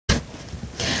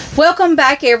Welcome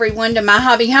back everyone to My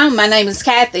Hobby Home. My name is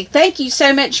Cathy. Thank you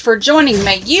so much for joining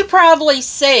me. You probably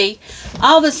see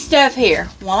all the stuff here.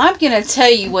 Well, I'm going to tell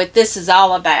you what this is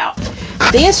all about.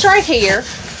 This right here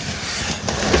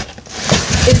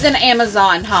is an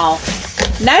Amazon haul.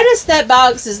 Notice that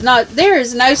box is not, there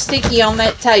is no sticky on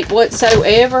that tape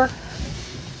whatsoever.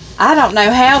 I don't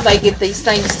know how they get these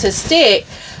things to stick,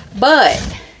 but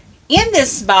in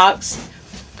this box,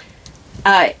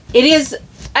 it is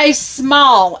a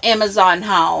small Amazon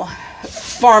haul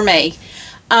for me.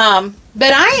 But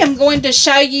I am going to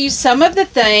show you some of the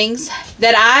things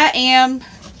that I am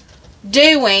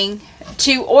doing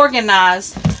to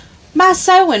organize my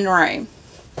sewing room.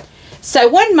 So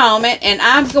one moment, and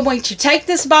I'm going to take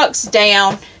this box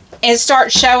down and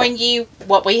start showing you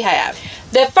what we have.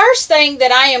 The first thing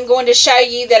that I am going to show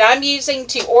you that I'm using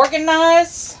to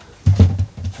organize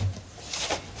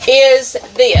is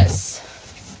this.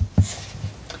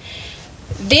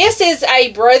 This is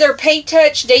a Brother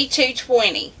P-Touch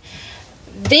D220.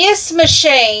 This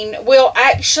machine will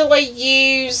actually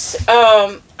use,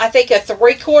 I think, a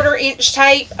 3/4 inch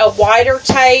tape, a wider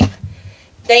tape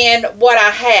than what I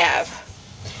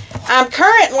have. I'm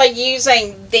currently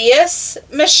using this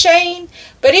machine,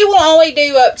 but it will only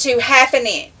do up to 1/2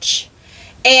 inch.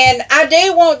 And I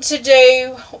do want to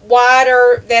do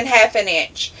wider than 1/2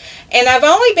 inch. And I've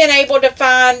only been able to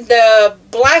find the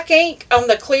black ink on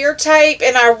the clear tape,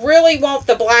 and I really want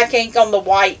the black ink on the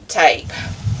white tape.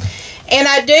 And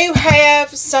I do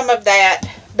have some of that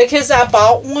because I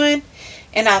bought one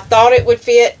and I thought it would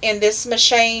fit in this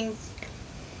machine.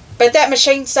 But that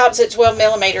machine stops at 12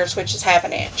 millimeters, which is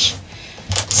 1/2 inch.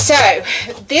 So,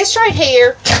 this right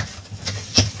here,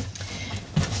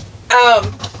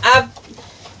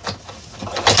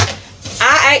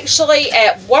 I actually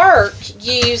at work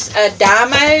use a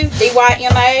DYMO,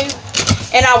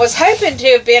 and I was hoping to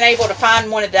have been able to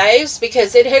find one of those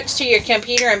because it hooks to your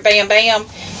computer and bam bam.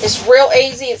 It's real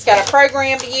easy. It's got a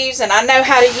program to use and I know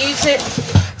how to use it.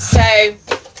 So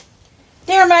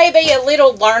there may be a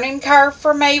little learning curve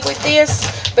for me with this,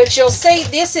 but you'll see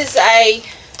this is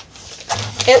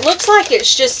it looks like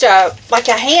it's just like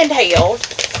a handheld,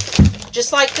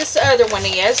 just like this other one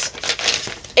is.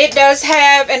 It does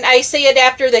have an AC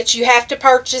adapter that you have to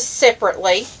purchase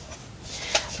separately.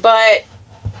 But,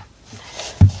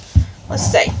 let's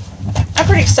see. I'm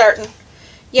pretty certain.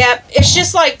 Yeah, it's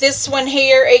just like this one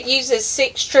here. It uses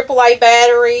 6 AAA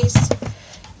batteries.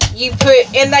 You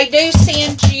put, and they do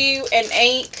send you an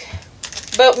ink.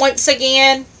 But once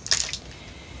again,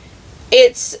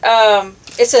 it's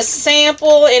a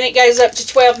sample and it goes up to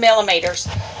 12 millimeters.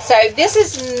 So this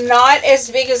is not as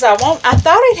big as I want. I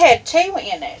thought it had 2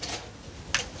 in it.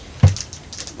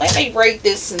 Let me read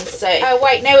this and see. Oh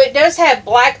wait, no, it does have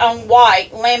black on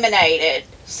white laminated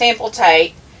sample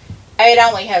tape. It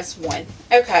only has 1.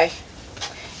 Okay.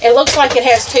 It looks like it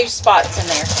has 2 spots in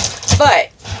there. But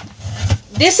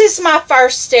this is my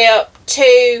first step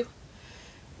to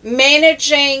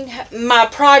managing my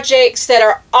projects that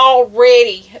are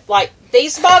already, like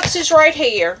these boxes right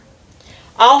here,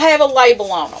 I'll have a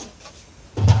label on them.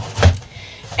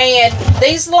 And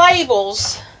these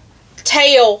labels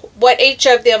tell what each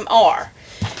of them are.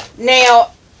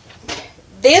 Now,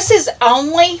 this is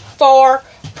only for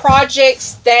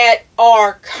projects that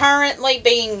are currently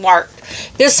being worked.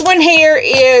 This one here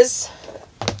is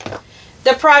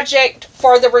the project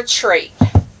for the retreat.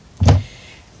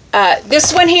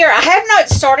 This one here, I have not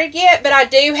started yet, but I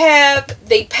do have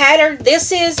the pattern.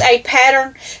 This is a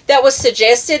pattern that was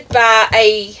suggested by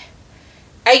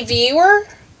a viewer.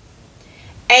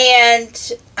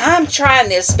 And I'm trying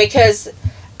this because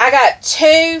I got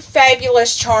 2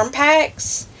 fabulous charm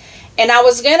packs. And I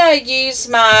was going to use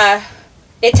my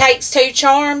It Takes 2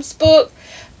 Charms book.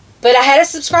 But I had a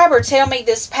subscriber tell me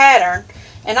this pattern.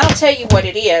 And I'll tell you what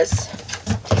it is.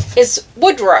 It's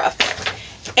woodruff.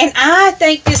 And I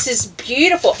think this is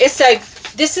beautiful. This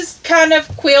is kind of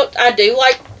quilt I do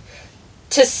like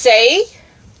to see.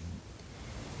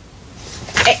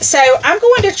 So I'm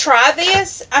going to try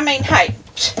this. I mean, hey,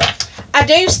 I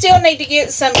do still need to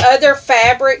get some other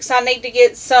fabrics. I need to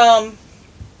get some,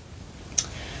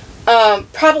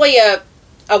 probably a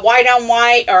white on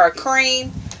white or a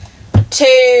cream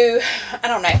to, I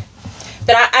don't know.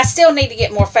 But I still need to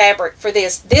get more fabric for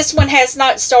this. This one has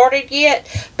not started yet,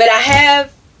 but I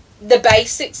have the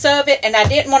basics of it, and I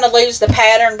didn't want to lose the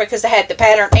pattern because I had the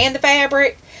pattern and the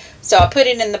fabric, so I put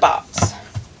it in the box.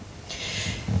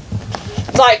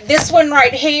 Like this one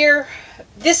right here,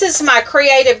 this is my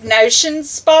Creative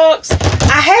Notions box.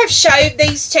 I have showed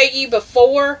these to you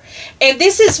before, and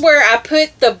this is where I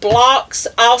put the blocks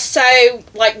also,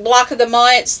 like block of the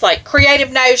months, like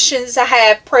Creative Notions. I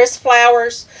have Press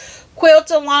Flowers,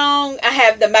 Quilt Along. I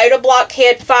have the Moto Block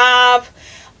Head 5.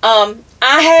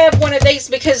 I have one of these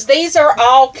because these are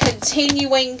all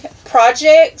continuing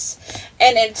projects,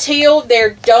 and until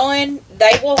they're done,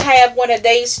 they will have one of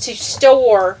these to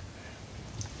store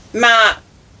my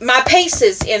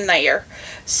pieces in there.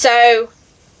 So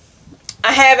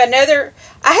I have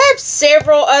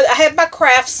several other, I have my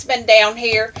Craftsman down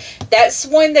here. That's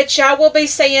one that y'all will be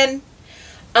seeing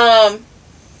on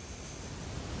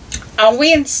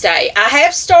Wednesday. I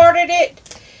have started it.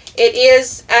 It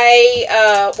is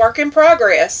a work in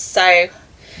progress, so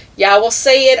y'all will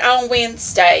see it on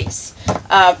Wednesdays.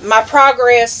 My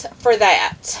progress for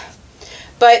that.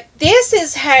 But this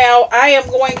is how I am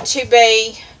going to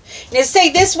be. Now see,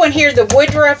 this one here, the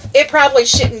woodruff, it probably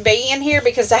shouldn't be in here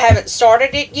because I haven't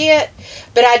started it yet.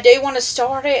 But I do want to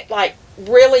start it like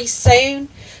really soon.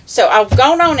 So I've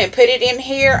gone on and put it in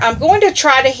here. I'm going to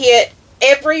try to hit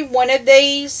every one of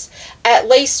these at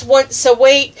least once a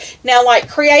week. Now, like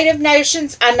Creative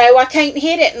Notions, I know I can't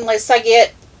hit it unless I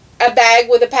get a bag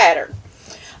with a pattern.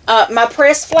 My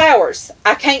Pressed Flowers,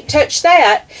 I can't touch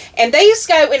that. And these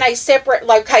go in a separate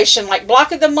location. Like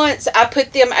Block of the Months, I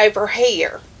put them over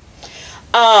here.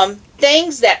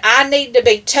 Things that I need to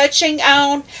be touching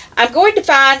on, I'm going to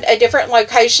find a different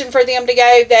location for them to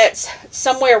go that's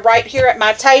somewhere right here at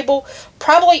my table.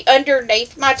 Probably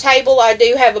underneath my table. I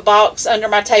do have a box under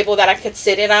my table that I could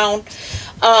sit it on.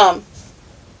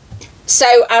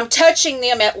 So I'm touching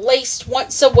them at least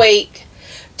once a week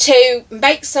to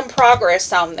make some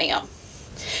progress on them.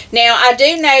 Now, I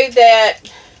do know that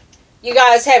you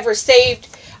guys have received,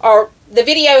 or the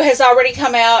video has already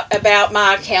come out about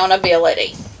my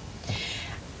accountability.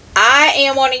 I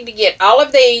am wanting to get all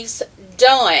of these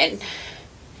done.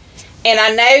 And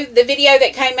I know the video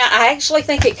that came out, I actually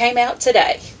think it came out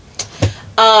today.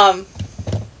 I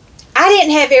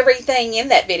didn't have everything in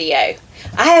that video.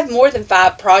 I have more than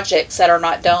 5 projects that are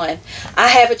not done. I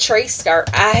have a tree skirt.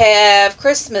 I have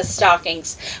Christmas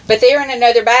stockings. But they're in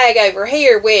another bag over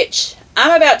here, which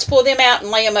I'm about to pull them out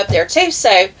and lay them up there too,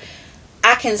 so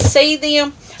I can see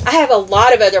them. I have a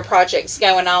lot of other projects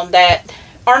going on that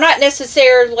are not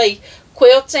necessarily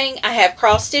quilting. I have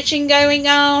cross stitching going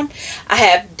on. I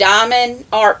have diamond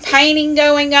art painting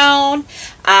going on.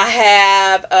 I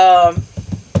have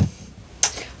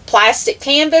plastic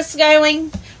canvas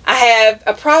going. I have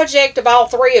a project of all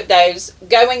 3 of those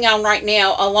going on right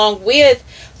now along with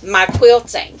my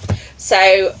quilting.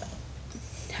 So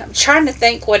I'm trying to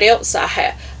think what else I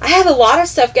have. I have a lot of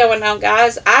stuff going on,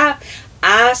 guys. I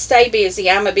stay busy.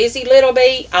 I'm a busy little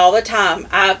bee all the time.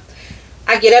 I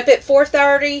get up at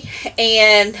 4:30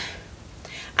 and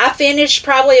I finish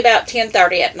probably about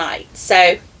 10:30 at night.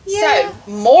 So, yeah.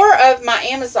 So more of my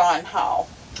Amazon haul.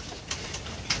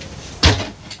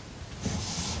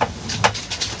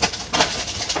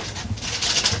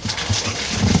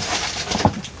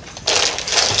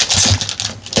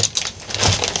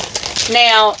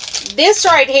 Now, this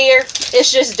right here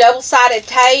is just double-sided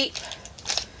tape.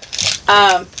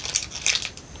 I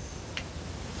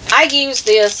use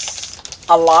this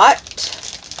a lot,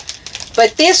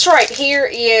 but this right here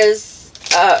is,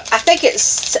 I think it's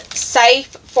safe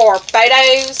for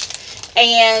photos,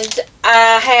 and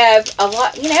I have a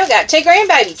lot, you know, got 2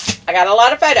 grandbabies. I got a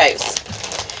lot of photos.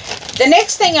 The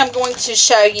next thing I'm going to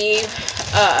show you,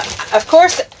 of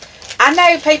course, I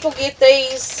know people get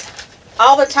these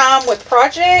all the time with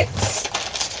projects,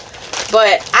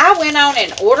 but I went on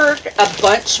and ordered a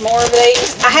bunch more of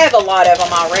these. I have a lot of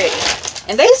them already.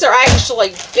 And these are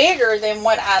actually bigger than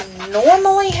what I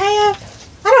normally have.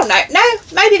 I don't know. No,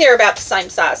 maybe they're about the same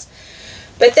size.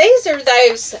 But these are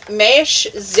those mesh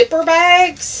zipper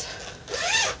bags.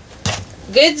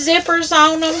 Good zippers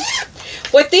on them.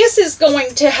 What this is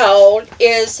going to hold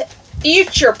is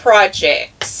future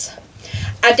projects.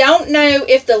 I don't know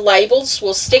if the labels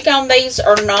will stick on these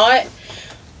or not.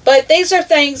 But these are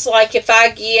things like if I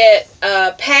get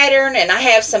a pattern and I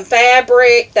have some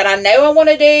fabric that I know I want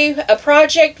to do a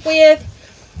project with,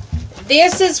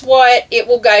 this is what it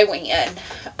will go in.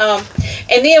 And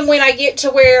then when I get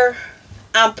to where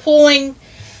I'm pulling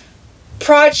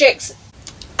projects,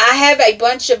 I have a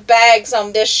bunch of bags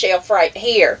on this shelf right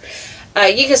here.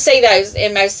 You can see those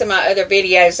in most of my other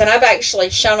videos, and I've actually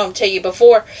shown them to you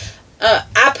before.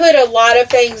 I put a lot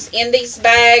of things in these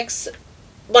bags.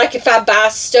 Like if I buy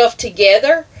stuff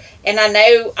together and I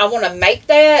know I want to make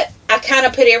that, I kind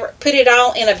of put it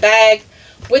all in a bag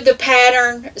with the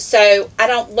pattern so I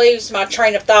don't lose my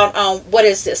train of thought on what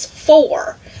is this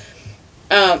for.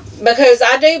 Because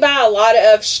I do buy a lot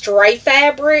of stray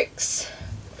fabrics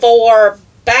for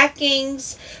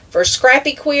backings, for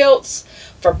scrappy quilts,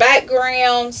 for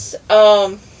backgrounds,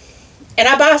 and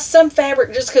I buy some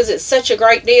fabric just because it's such a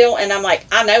great deal, and I'm like,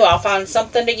 I know I'll find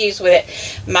something to use with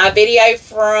it. My video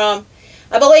from,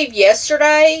 I believe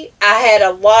yesterday, I had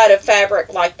a lot of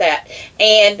fabric like that.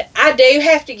 And I do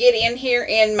have to get in here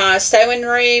in my sewing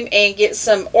room and get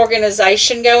some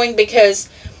organization going, because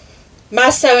my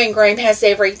sewing room has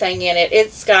everything in it.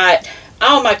 It's got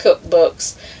all my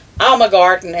cookbooks, all my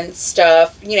gardening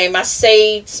stuff, you know, my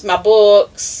seeds, my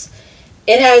books.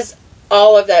 It has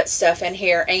all of that stuff in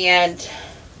here, and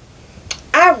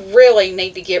I really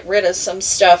need to get rid of some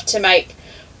stuff to make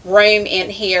room in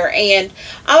here. And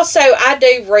also I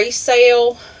do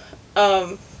resell.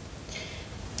 My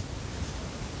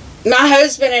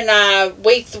husband and I,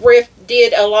 we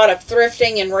did a lot of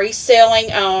thrifting and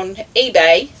reselling on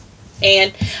eBay,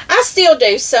 and I still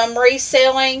do some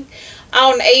reselling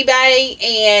on eBay.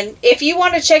 And if you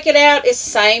want to check it out, it's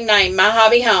the same name, My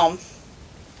Hobby Home.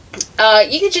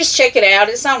 You can just check it out.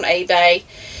 It's on eBay.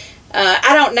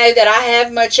 I don't know that I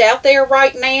have much out there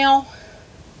right now.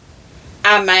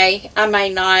 I may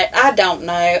not. I don't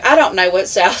know. I don't know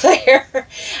what's out there.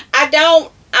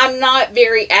 I'm not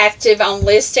very active on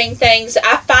listing things.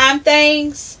 I find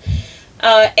things,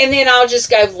 and then I'll just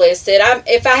go list it.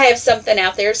 If I have something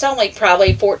out there, it's only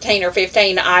probably 14 or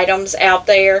 15 items out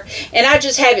there, and I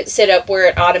just have it set up where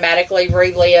it automatically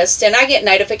relists, and I get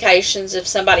notifications if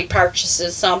somebody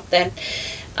purchases something.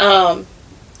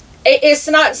 It's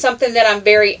not something that I'm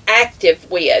very active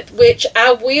with, which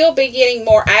I will be getting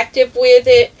more active with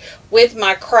it, with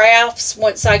my crafts,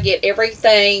 once I get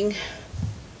everything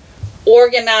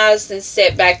organized and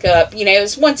set back up. You know,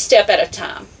 it's one step at a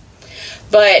time.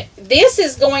 But this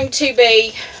is going to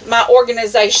be my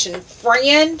organization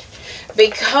friend,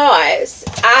 because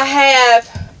I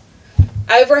have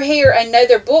over here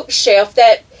another bookshelf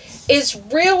that is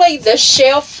really, the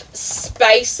shelf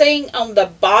spacing on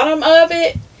the bottom of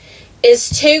it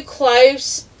is too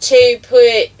close to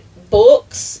put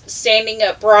books standing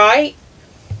upright.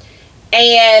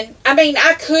 And I mean,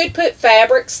 I could put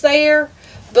fabrics there,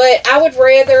 but I would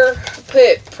rather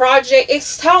put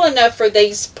it's tall enough for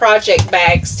these project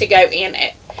bags to go in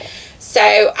it. So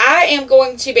I am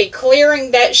going to be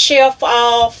clearing that shelf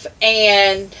off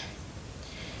and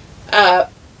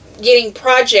getting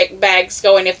project bags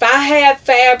going. If I have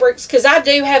fabrics, because I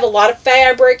do have a lot of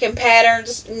fabric and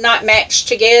patterns not matched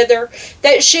together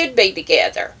that should be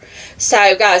together.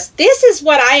 So guys, this is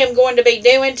what I am going to be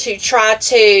doing to try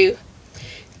to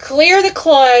clear the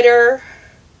clutter,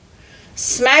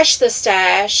 smash the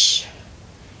stash,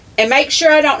 and make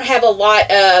sure I don't have a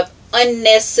lot of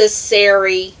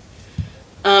unnecessary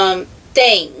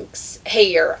things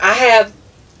here. I have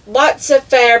lots of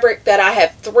fabric that I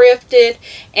have thrifted,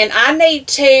 and I need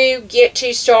to get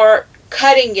to start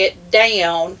cutting it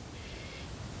down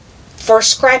for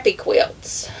scrappy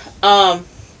quilts.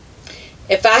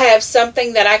 If I have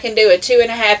something that I can do a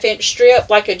 2.5 inch strip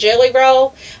like a jelly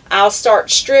roll, I'll start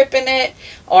stripping it.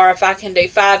 Or if I can do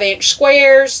 5 inch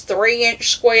squares, 3 inch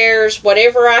squares,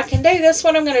 whatever I can do, that's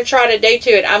what I'm going to try to do to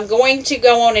it. I'm going to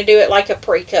go on and do it like a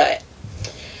pre-cut.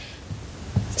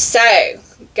 So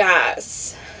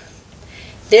guys,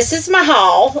 this is my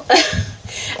haul.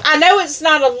 I know it's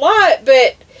not a lot,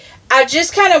 but I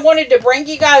just kind of wanted to bring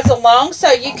you guys along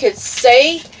so you could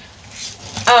see.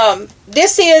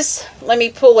 This is, let me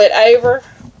pull it over.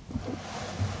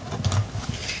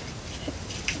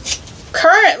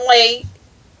 Currently,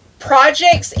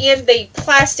 projects in the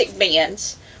plastic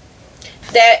bins.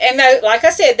 And like I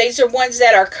said, these are ones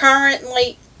that are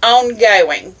currently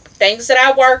ongoing. Things that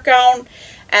I work on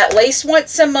at least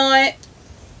once a month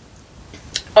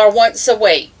or once a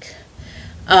week.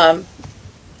 I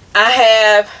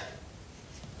have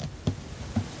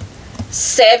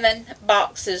 7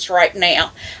 boxes right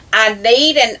now. I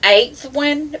need an 8th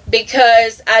one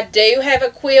because I do have a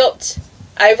quilt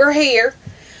over here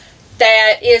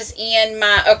that is in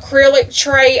my acrylic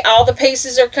tray. All the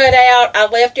pieces are cut out. I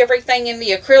left everything in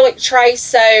the acrylic tray,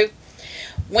 so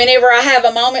whenever I have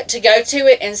a moment to go to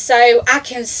it and sew, I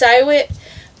can sew it.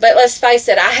 But let's face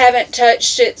it, I haven't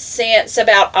touched it since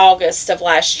about August of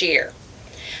last year.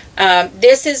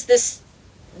 This is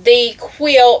the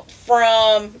quilt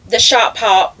from the shop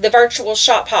hop, the virtual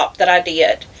shop hop that I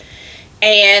did.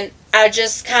 And I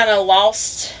just kind of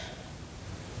lost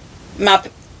my,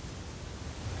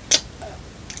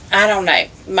 I don't know,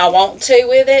 my want to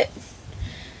with it.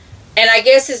 And I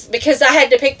guess it's because I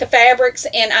had to pick the fabrics,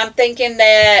 and I'm thinking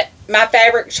that my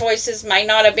fabric choices may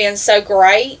not have been so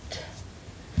great,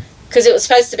 because it was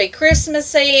supposed to be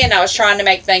Christmassy and I was trying to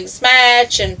make things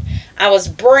match, and I was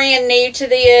brand new to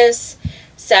this.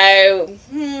 So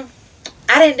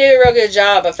I didn't do a real good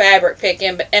job of fabric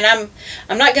picking, and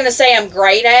I'm not going to say I'm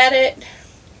great at it.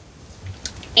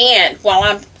 And while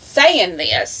I'm saying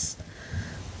this,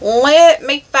 let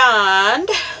me find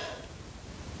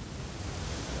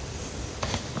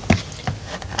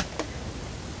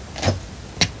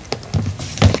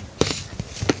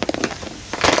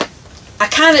I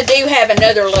kind of do have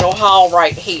another little haul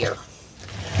right here.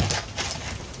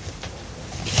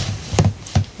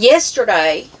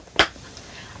 Yesterday,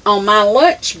 on my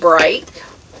lunch break,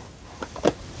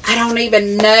 I don't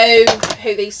even know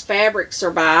who these fabrics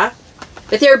are by,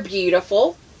 but they're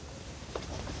beautiful.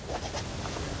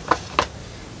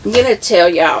 I'm going to tell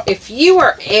y'all, if you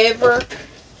are ever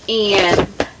in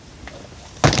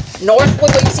North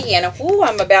Louisiana, ooh,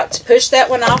 I'm about to push that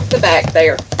one off the back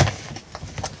there.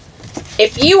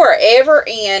 If you are ever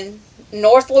in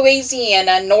North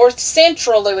Louisiana, North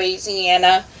Central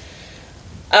Louisiana,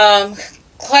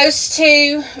 close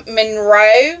to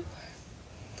Monroe,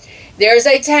 there's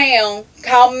a town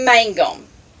called Mangum.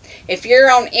 If you're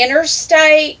on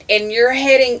interstate and you're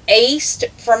heading east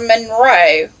from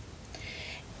Monroe,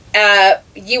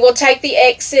 you will take the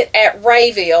exit at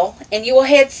Rayville and you will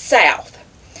head south.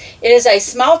 It is a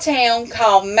small town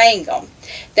called Mangum.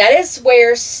 That is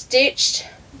where Stitched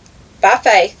by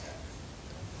Faith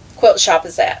quilt shop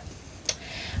is at.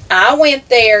 I went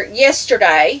there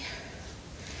yesterday,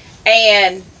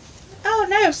 and oh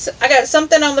no, I got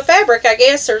something on the fabric, I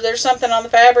guess, or there's something on the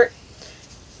fabric.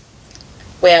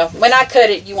 Well, when I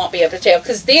cut it, you won't be able to tell,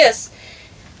 because this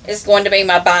is going to be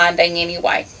my binding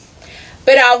anyway.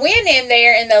 But I went in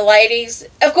there, and the ladies,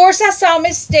 of course, I saw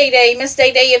Miss Dee Dee. Miss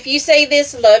Dee Dee, if you see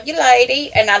this, love you,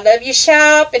 lady, and I love your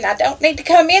shop, and I don't need to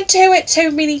come into it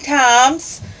too many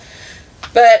times.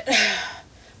 But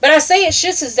I see it's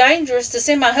just as dangerous to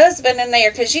send my husband in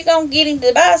there, because you're going to get him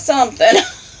to buy something.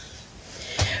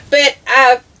 But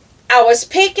I was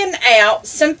picking out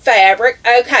some fabric.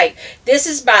 Okay, this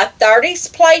is by 30's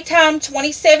Playtime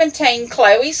 2017,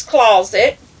 Chloe's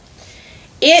Closet.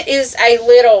 It is a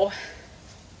little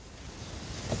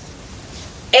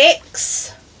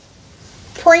X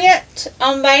print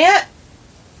on that.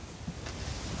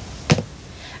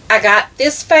 I got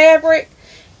this fabric.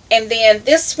 And then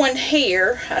this one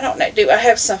here, I don't know, do I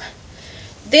have some?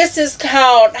 This is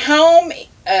called Home,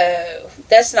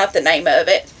 that's not the name of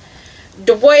it.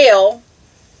 Dwell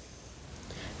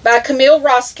by Camille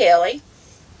Ross Kelly.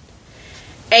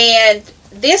 And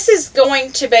this is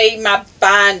going to be my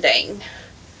binding.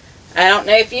 I don't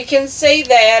know if you can see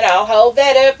that. I'll hold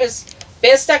that up as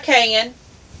best I can.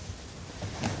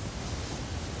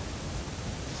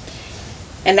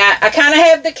 And I kind of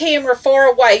have the camera far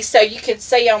away so you can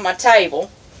see on my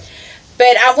table.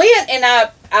 But I went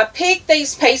and I picked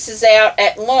these pieces out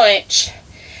at lunch.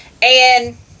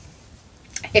 And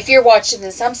if you're watching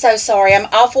this, I'm so sorry. I'm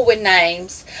awful with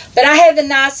names. But I had the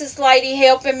nicest lady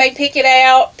helping me pick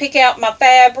out my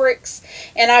fabrics.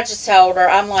 And I just told her,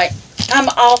 I'm like, I'm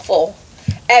awful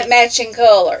at matching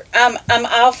color. I'm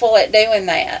awful at doing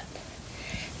that.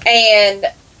 And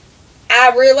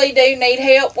I really do need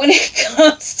help when it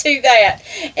comes to that.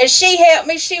 And she helped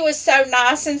me. She was so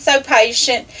nice and so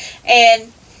patient.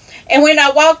 And when I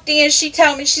walked in, she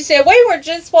told me, she said, we were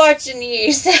just watching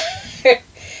you.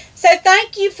 So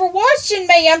thank you for watching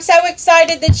me. I'm so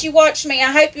excited that you watch me.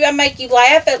 I hope I make you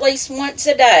laugh at least once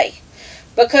a day,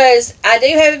 because I do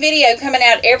have a video coming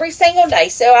out every single day.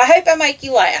 So I hope I make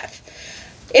you laugh.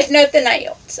 If nothing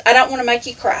else, I don't want to make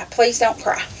you cry. Please don't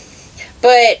cry.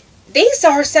 But these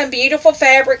are some beautiful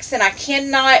fabrics, and I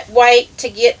cannot wait to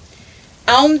get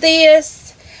on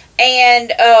this.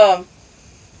 And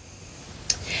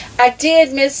I did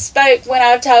misspoke when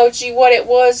I told you what it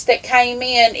was that came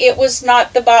in. It was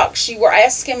not the box you were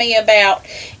asking me about.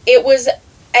 It was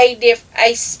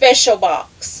a special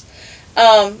box.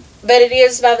 But it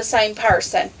is by the same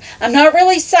person. I'm not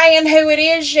really saying who it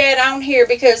is yet on here,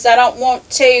 because I don't want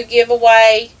to give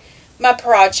away my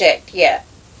project yet.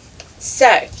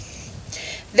 So,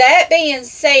 that being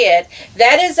said,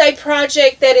 that is a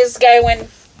project that is going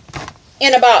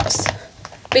in a box,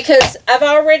 because I've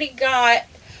already got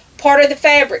part of the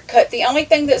fabric cut. The only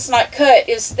thing that's not cut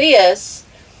is this.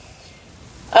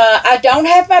 I don't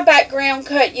have my background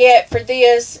cut yet for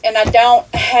this, and I don't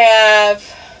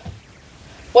have,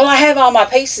 well, I have all my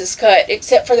pieces cut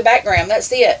except for the background.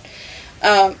 That's it.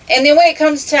 And then when it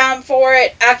comes time for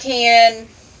it, I can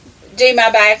do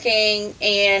my backing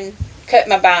and cut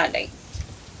my binding.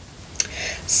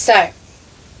 So,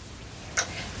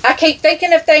 I keep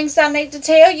thinking of things I need to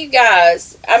tell you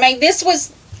guys. I mean, this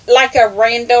was like a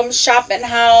random shopping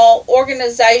haul,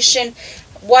 organization,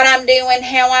 what I'm doing,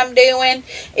 how I'm doing.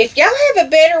 If y'all have a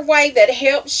better way that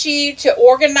helps you to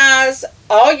organize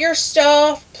all your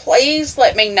stuff, please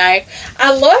let me know.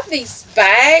 I love these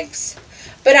bags,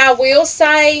 but I will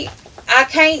say I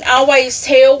can't always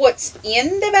tell what's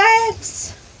in the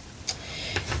bags.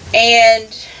 And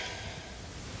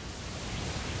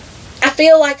I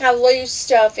feel like I lose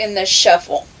stuff in the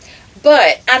shuffle.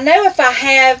 But I know if I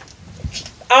have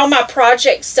all my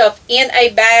project stuff in a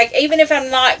bag, even if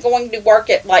I'm not going to work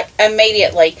it like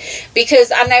immediately, because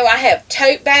I know I have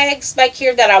tote bags back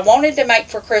here that I wanted to make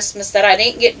for Christmas that I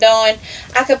didn't get done.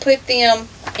 I could put them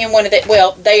in one of the,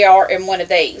 well, they are in one of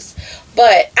these,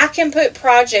 but I can put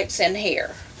projects in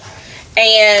here.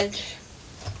 And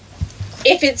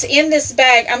if it's in this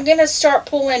bag, I'm going to start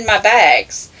pulling my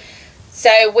bags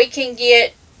so we can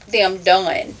get them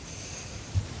done.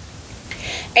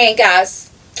 And guys,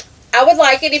 I would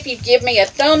like it if you give me a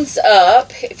thumbs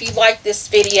up if you like this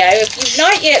video. If you've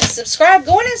not yet subscribed,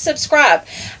 go on and subscribe.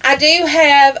 I do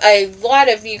have a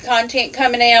lot of new content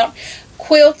coming out.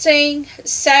 Quilting,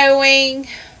 sewing,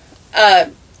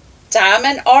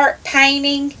 diamond art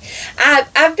painting.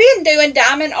 I've been doing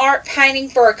diamond art painting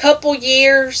for a couple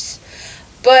years,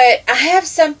 but I have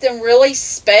something really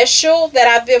special that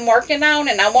I've been working on,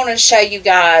 and I want to show you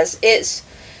guys. It's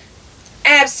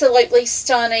absolutely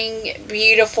stunning,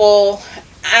 beautiful.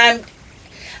 I'm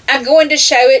going to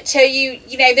show it to you.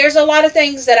 You know, there's a lot of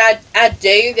things that I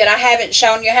do that I haven't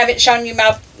shown you. I haven't shown you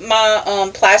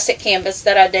my plastic canvas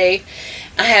that I do.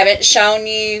 I haven't shown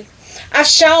you. I've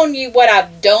shown you what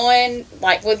I've done,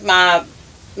 like with my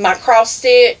cross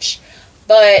stitch,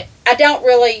 but I don't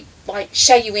really like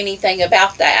show you anything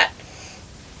about that.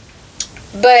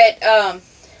 But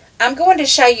I'm going to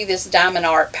show you this diamond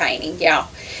art painting, y'all.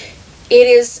 It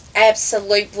is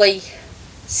absolutely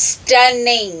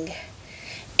stunning.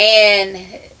 And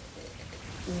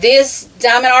this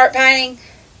diamond art painting,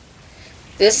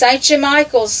 this ain't your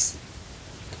Michael's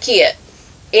kit.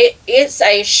 It's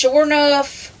a sure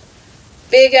enough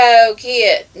big old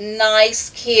kit. Nice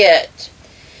kit.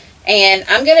 And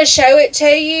I'm going to show it to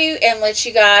you and let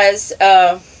you guys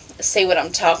see what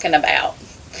I'm talking about.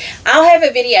 I'll have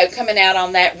a video coming out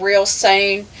on that real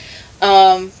soon.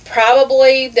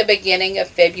 Probably the beginning of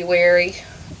February.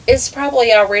 It's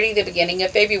probably already the beginning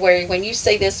of February when you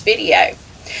see this video.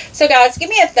 So guys, give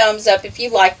me a thumbs up if you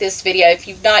like this video. If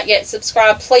you've not yet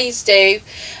subscribed, please do.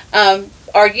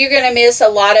 Or you're going to miss a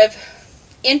lot of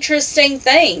interesting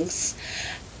things.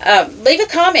 Leave a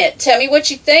comment. Tell me what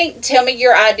you think. Tell me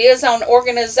your ideas on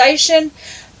organization.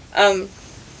 I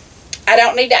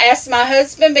don't need to ask my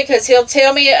husband because he'll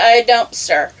tell me a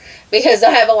dumpster because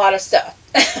I have a lot of stuff.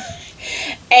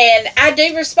 And I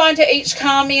do respond to each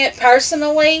comment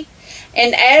personally.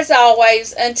 And as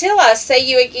always, until I see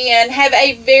you again, have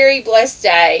a very blessed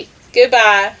day.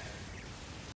 Goodbye.